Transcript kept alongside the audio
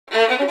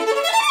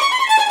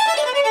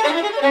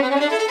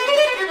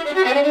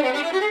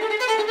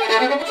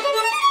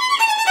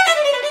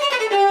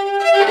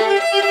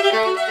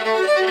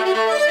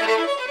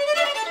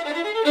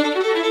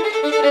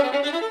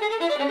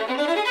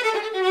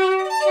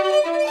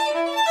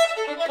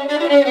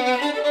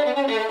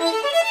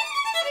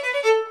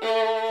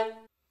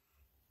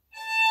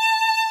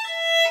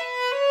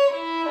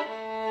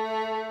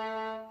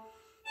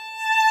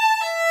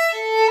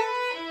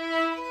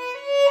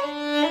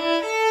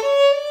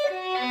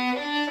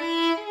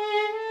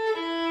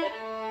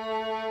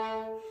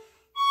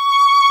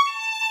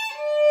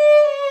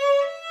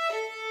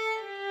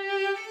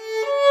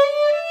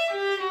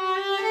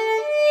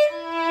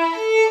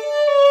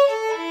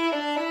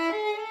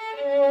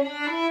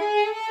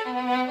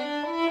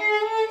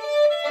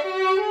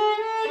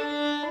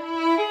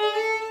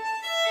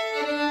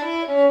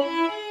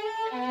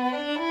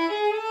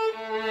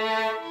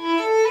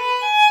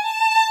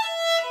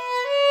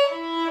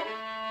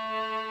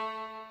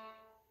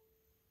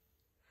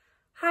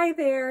Hi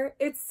there,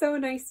 it's so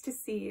nice to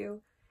see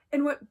you.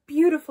 And what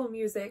beautiful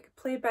music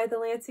played by the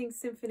Lansing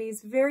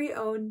Symphony's very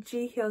own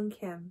Ji-Hyun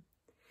Kim.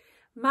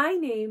 My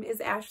name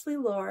is Ashley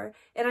Lohr,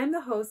 and I'm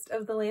the host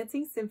of the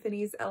Lansing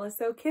Symphony's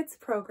LSO Kids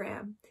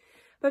program.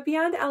 But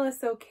beyond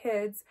LSO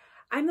Kids,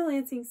 I'm the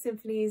Lansing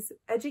Symphony's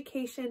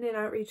Education and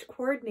Outreach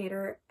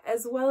Coordinator,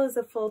 as well as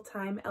a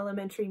full-time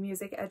elementary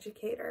music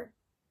educator.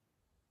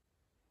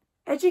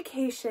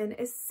 Education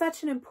is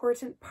such an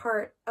important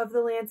part of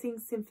the Lansing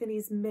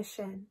Symphony's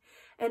mission,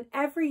 and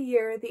every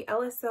year the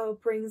LSO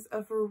brings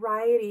a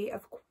variety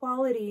of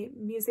quality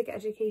music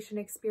education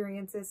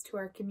experiences to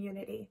our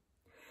community.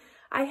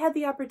 I had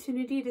the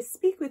opportunity to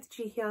speak with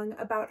Ji-Hyun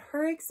about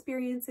her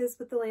experiences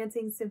with the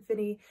Lansing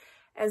Symphony,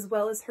 as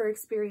well as her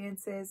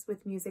experiences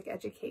with music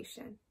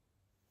education.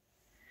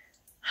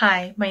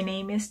 Hi, my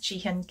name is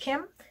Ji-Hyun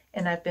Kim,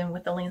 and I've been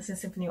with the Lansing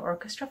Symphony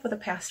Orchestra for the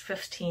past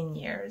 15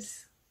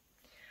 years.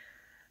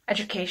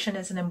 Education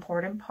is an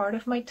important part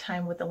of my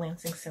time with the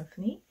Lansing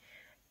Symphony,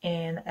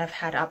 and I've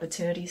had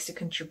opportunities to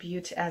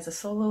contribute as a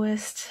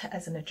soloist,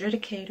 as an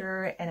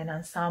adjudicator, and in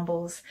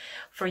ensembles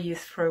for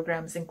youth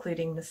programs,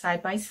 including the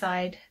Side by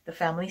Side, the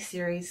Family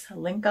Series,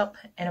 Link Up,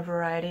 and a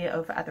variety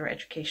of other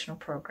educational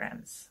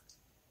programs.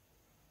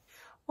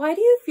 Why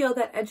do you feel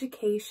that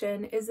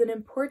education is an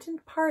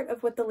important part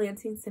of what the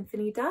Lansing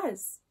Symphony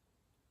does?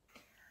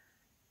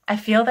 I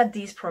feel that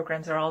these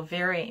programs are all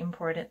very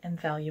important and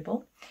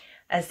valuable,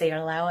 as they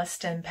allow us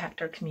to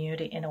impact our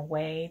community in a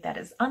way that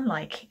is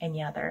unlike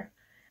any other.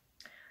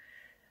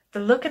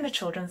 The look in the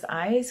children's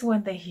eyes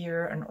when they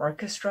hear an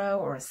orchestra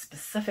or a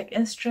specific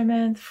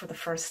instrument for the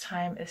first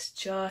time is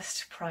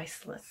just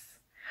priceless.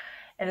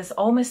 It is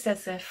almost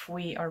as if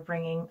we are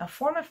bringing a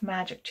form of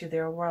magic to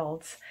their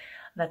worlds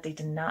that they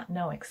did not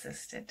know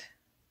existed.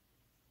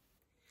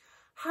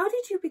 How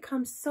did you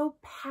become so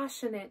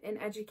passionate in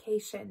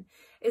education?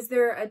 Is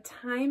there a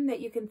time that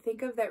you can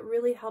think of that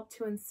really helped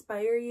to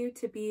inspire you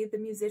to be the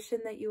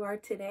musician that you are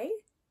today?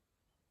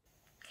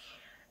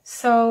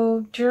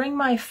 So during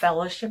my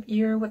fellowship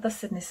year with the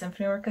Sydney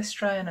Symphony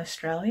Orchestra in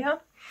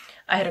Australia,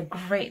 I had a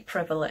great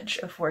privilege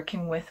of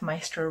working with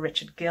Maestro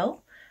Richard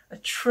Gill, a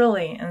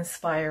truly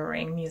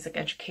inspiring music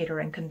educator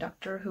and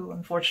conductor who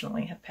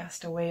unfortunately had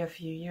passed away a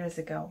few years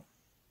ago.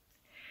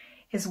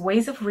 His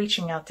ways of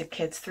reaching out to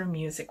kids through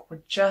music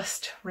were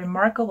just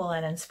remarkable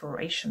and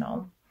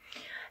inspirational.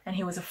 And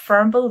he was a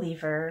firm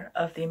believer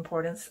of the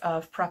importance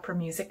of proper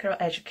musical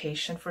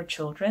education for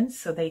children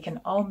so they can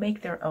all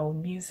make their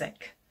own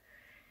music.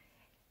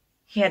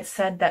 He had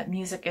said that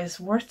music is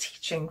worth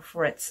teaching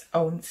for its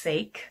own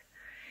sake,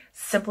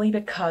 simply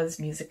because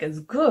music is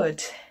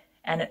good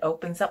and it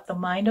opens up the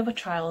mind of a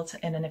child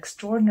in an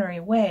extraordinary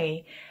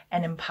way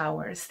and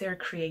empowers their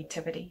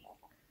creativity.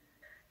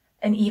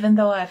 And even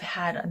though I've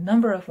had a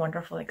number of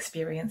wonderful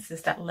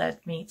experiences that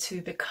led me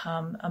to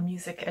become a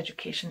music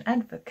education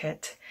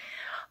advocate,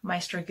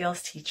 Maestro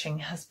Gill's teaching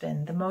has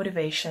been the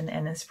motivation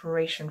and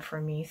inspiration for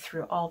me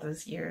through all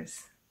those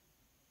years.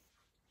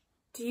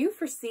 Do you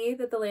foresee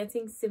that the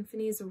Lansing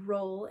Symphony's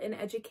role in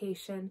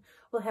education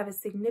will have a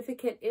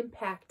significant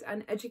impact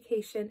on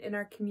education in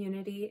our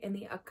community in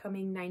the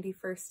upcoming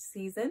 91st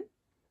season?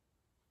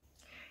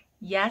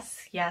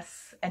 Yes,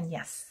 yes, and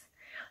yes.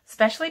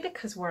 Especially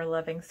because we're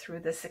living through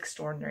this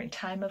extraordinary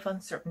time of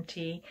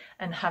uncertainty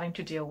and having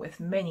to deal with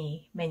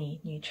many, many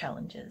new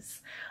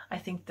challenges. I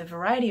think the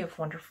variety of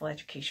wonderful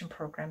education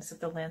programs of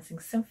the Lansing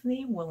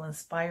Symphony will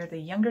inspire the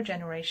younger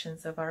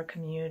generations of our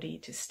community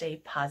to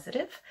stay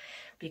positive,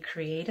 be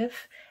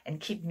creative, and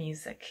keep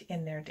music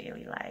in their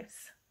daily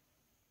lives.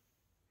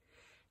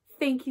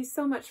 Thank you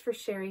so much for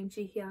sharing,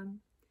 Ji-Hyun.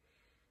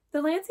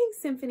 The Lansing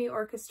Symphony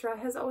Orchestra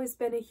has always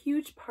been a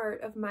huge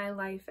part of my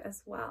life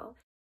as well.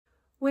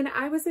 When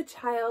I was a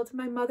child,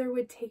 my mother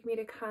would take me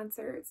to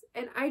concerts,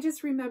 and I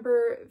just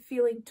remember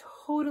feeling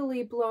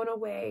totally blown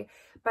away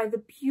by the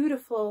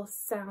beautiful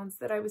sounds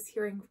that I was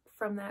hearing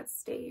from that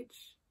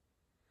stage.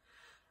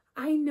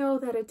 I know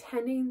that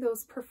attending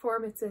those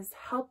performances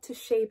helped to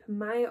shape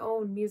my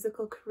own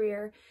musical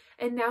career,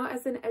 and now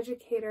as an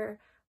educator,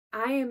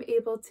 I am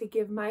able to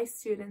give my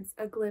students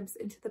a glimpse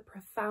into the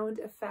profound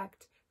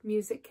effect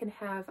music can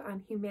have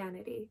on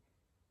humanity.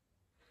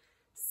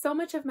 So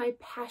much of my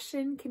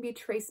passion can be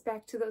traced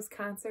back to those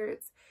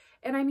concerts,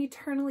 and I'm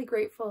eternally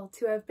grateful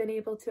to have been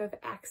able to have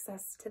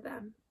access to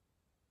them.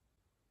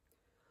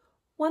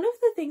 One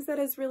of the things that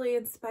has really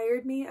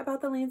inspired me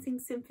about the Lansing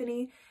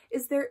Symphony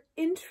is their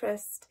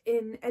interest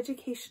in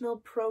educational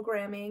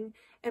programming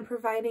and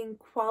providing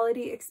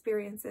quality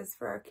experiences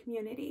for our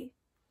community.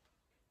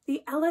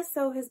 The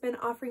LSO has been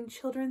offering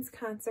children's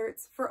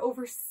concerts for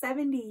over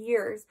 70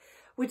 years,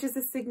 which is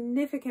a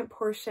significant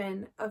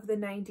portion of the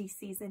 90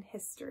 season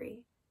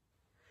history.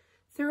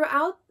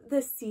 Throughout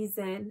the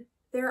season,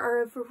 there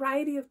are a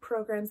variety of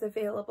programs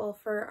available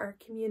for our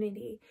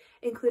community,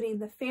 including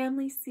the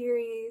Family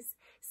Series,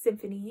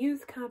 Symphony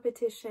Youth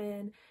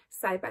Competition,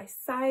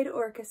 Side-by-Side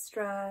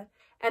Orchestra,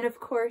 and of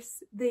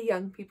course, the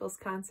Young People's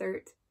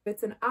Concert.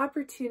 It's an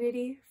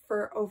opportunity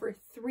for over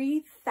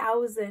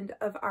 3,000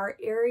 of our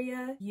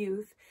area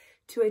youth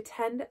to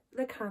attend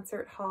the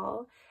concert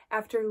hall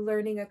after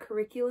learning a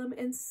curriculum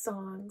and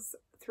songs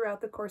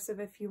throughout the course of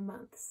a few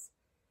months.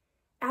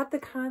 At the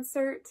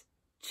concert,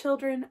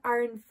 children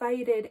are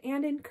invited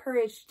and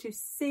encouraged to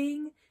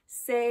sing,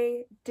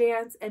 say,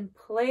 dance, and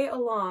play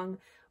along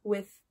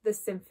with the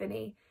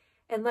symphony.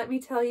 And let me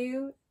tell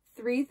you,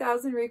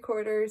 3,000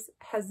 recorders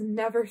has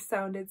never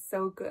sounded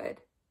so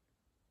good.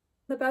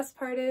 The best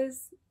part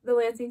is the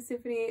Lansing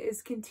Symphony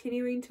is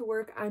continuing to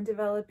work on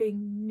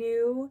developing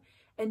new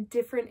and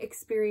different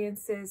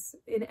experiences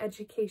in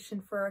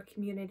education for our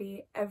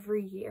community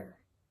every year.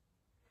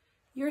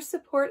 Your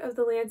support of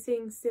the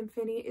Lansing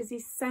Symphony is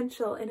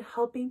essential in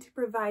helping to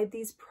provide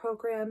these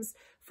programs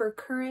for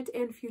current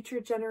and future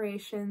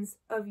generations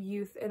of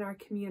youth in our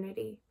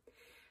community.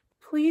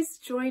 Please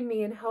join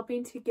me in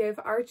helping to give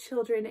our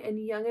children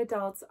and young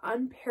adults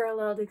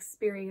unparalleled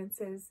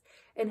experiences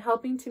and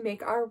helping to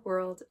make our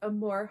world a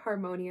more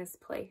harmonious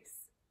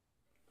place.